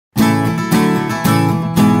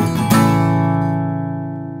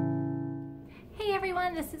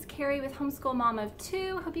this is Carrie with Homeschool Mom of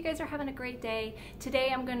Two. Hope you guys are having a great day.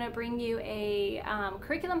 Today I'm going to bring you a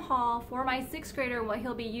curriculum haul for my 6th grader and what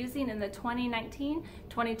he'll be using in the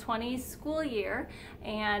 2019-2020 school year.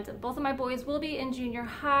 And both of my boys will be in junior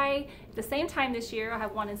high at the same time this year. I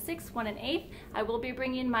have one in 6th, one in 8th. I will be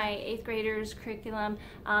bringing my 8th graders curriculum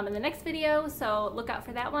in the next video, so look out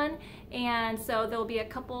for that one. And so there'll be a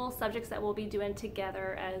couple subjects that we'll be doing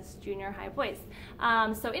together as junior high boys.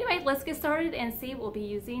 So anyway, let's get started and see what we'll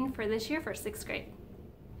be using for this year for 6th grade.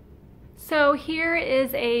 So here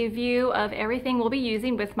is a view of everything we'll be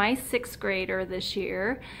using with my 6th grader this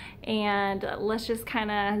year. And let's just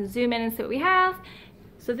kind of zoom in and see what we have.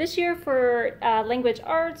 So this year for language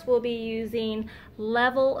arts, we'll be using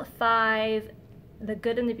level 5, the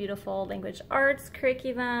Good and the Beautiful Language Arts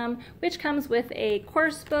curriculum, which comes with a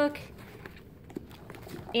course book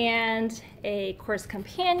and a course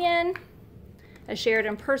companion, a shared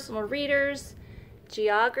and personal readers,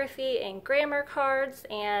 geography and grammar cards,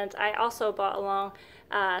 and I also brought along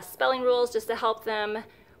spelling rules just to help them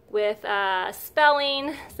with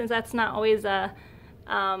spelling, since that's not always an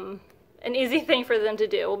easy thing for them to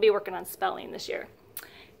do. We'll be working on spelling this year.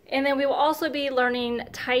 And then we will also be learning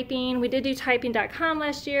typing. We did do typing.com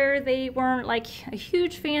last year. They weren't like a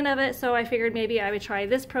huge fan of it, so I figured maybe I would try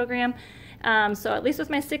this program. So at least with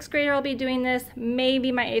my 6th grader I'll be doing this.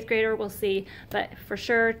 Maybe my 8th grader, we'll see. But for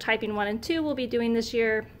sure, typing 1 and 2 we'll be doing this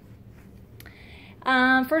year.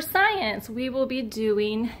 For science, we will be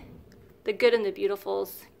doing the Good and the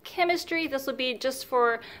Beautiful's chemistry. This will be just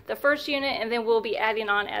for the first unit, and then we'll be adding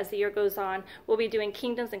on as the year goes on. We'll be doing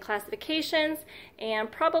kingdoms and classifications,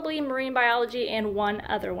 and probably marine biology and one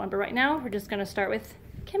other one. But right now, we're just going to start with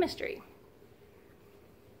chemistry.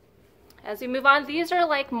 As we move on, these are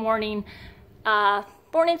like morning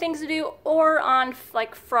things to do, or on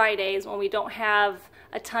like Fridays when we don't have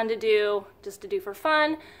a ton to do, just to do for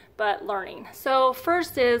fun, but learning. So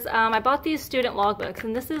first is, I bought these student logbooks,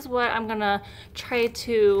 and this is what I'm gonna try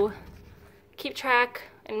to keep track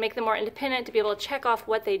and make them more independent to be able to check off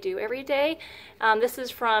what they do every day. This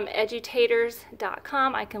is from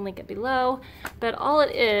edutators.com. I can link it below, but all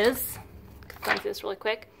it is, go through this really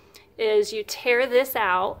quick, is you tear this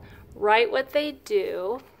out, write what they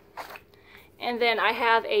do, and then I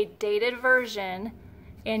have a dated version,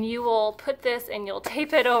 and you will put this and you'll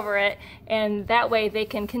tape it over it, and that way they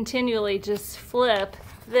can continually just flip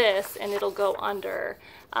this and it'll go under.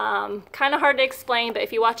 Kind of hard to explain, but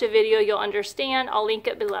if you watch a video you'll understand. I'll link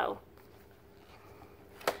it below.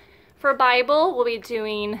 For Bible, we'll be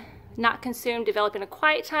doing Not Consumed, Develop in a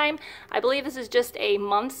Quiet Time. I believe this is just a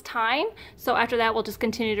month's time, so after that we'll just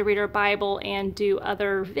continue to read our Bible and do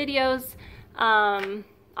other videos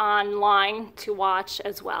online to watch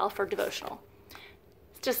as well for devotional.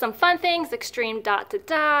 Just some fun things, extreme dot to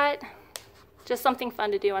dot, just something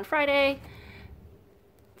fun to do on Friday.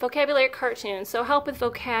 Vocabulary cartoons, so help with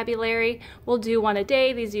vocabulary. We'll do one a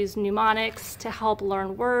day. These use mnemonics to help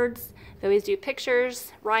learn words. They always do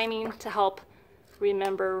pictures, rhyming to help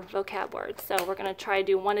remember vocab words. So we're gonna try to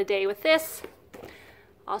do one a day with this.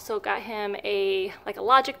 Also got him like a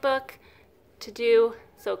logic book to do,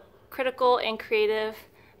 so critical and creative.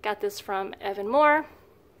 Got this from Evan Moore.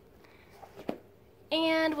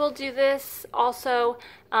 And we'll do this also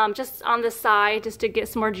just on the side, just to get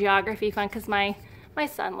some more geography fun, because my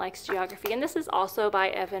son likes geography. And this is also by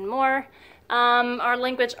Evan Moore. Our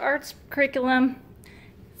language arts curriculum,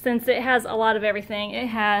 since it has a lot of everything, it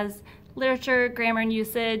has literature, grammar and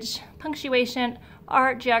usage, punctuation,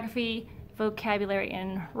 art, geography, vocabulary,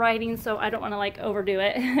 and writing, so I don't want to like overdo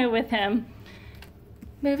it with him.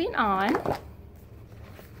 Moving on.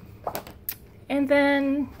 And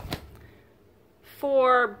then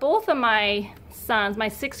for both of my sons, my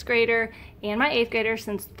 6th grader and my 8th grader,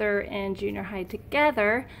 since they're in junior high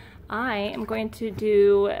together, I am going to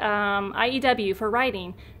do IEW for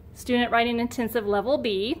writing, Student Writing Intensive Level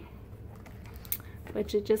B,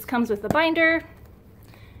 which it just comes with a binder,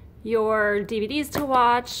 your DVDs to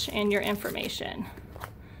watch, and your information.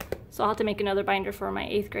 So I'll have to make another binder for my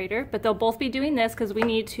 8th grader, but they'll both be doing this because we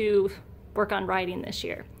need to work on writing this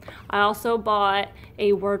year. I also bought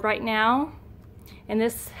a Word Right Now, and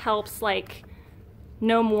this helps like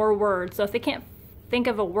know more words. So if they can't think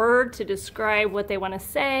of a word to describe what they want to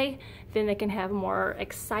say, then they can have more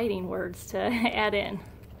exciting words to add in.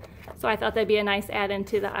 So I thought that'd be a nice add-in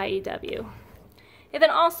to the IEW. And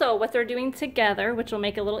then also what they're doing together, which will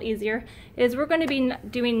make it a little easier, is we're going to be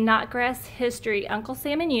doing Knotgrass History, Uncle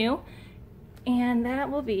Sam and You, and that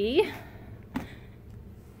will be,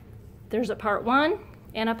 there's a part 1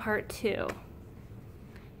 and a part 2.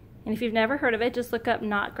 And if you've never heard of it, just look up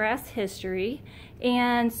Knotgrass History.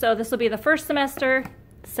 And so this will be the first semester,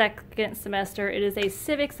 second semester. It is a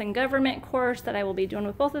civics and government course that I will be doing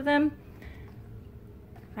with both of them.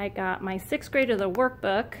 I got my 6th grader the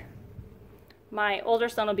workbook. My older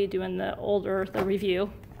son will be doing the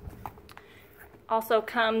review. Also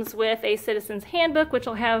comes with a citizen's handbook, which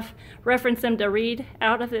will have reference them to read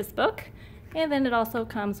out of this book. And then it also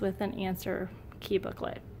comes with an answer key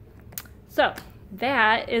booklet. So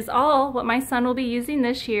that is all what my son will be using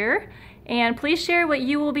this year. And please share what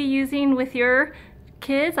you will be using with your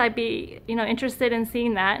kids. I'd be interested in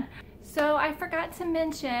seeing that. So I forgot to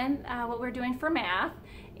mention what we're doing for math.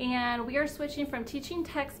 And we are switching from teaching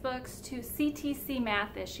textbooks to CTC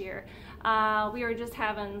math this year. We are just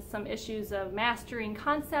having some issues of mastering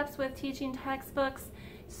concepts with teaching textbooks.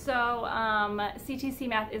 So CTC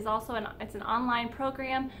math is also it's an online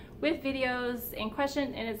program with videos and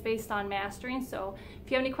questions, and it's based on mastering. So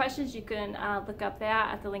if you have any questions, you can look up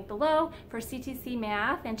that at the link below for CTC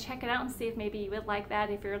math and check it out and see if maybe you would like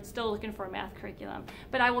that if you're still looking for a math curriculum.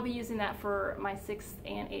 But I will be using that for my 6th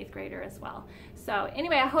and 8th grader as well. So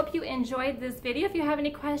anyway, I hope you enjoyed this video. If you have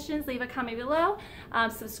any questions, leave a comment below.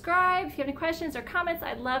 Subscribe. If you have any questions or comments,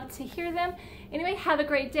 I'd love to hear them. Anyway, have a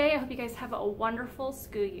great day. I hope you guys have a wonderful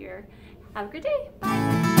school year. Have a good day.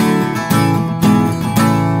 Bye.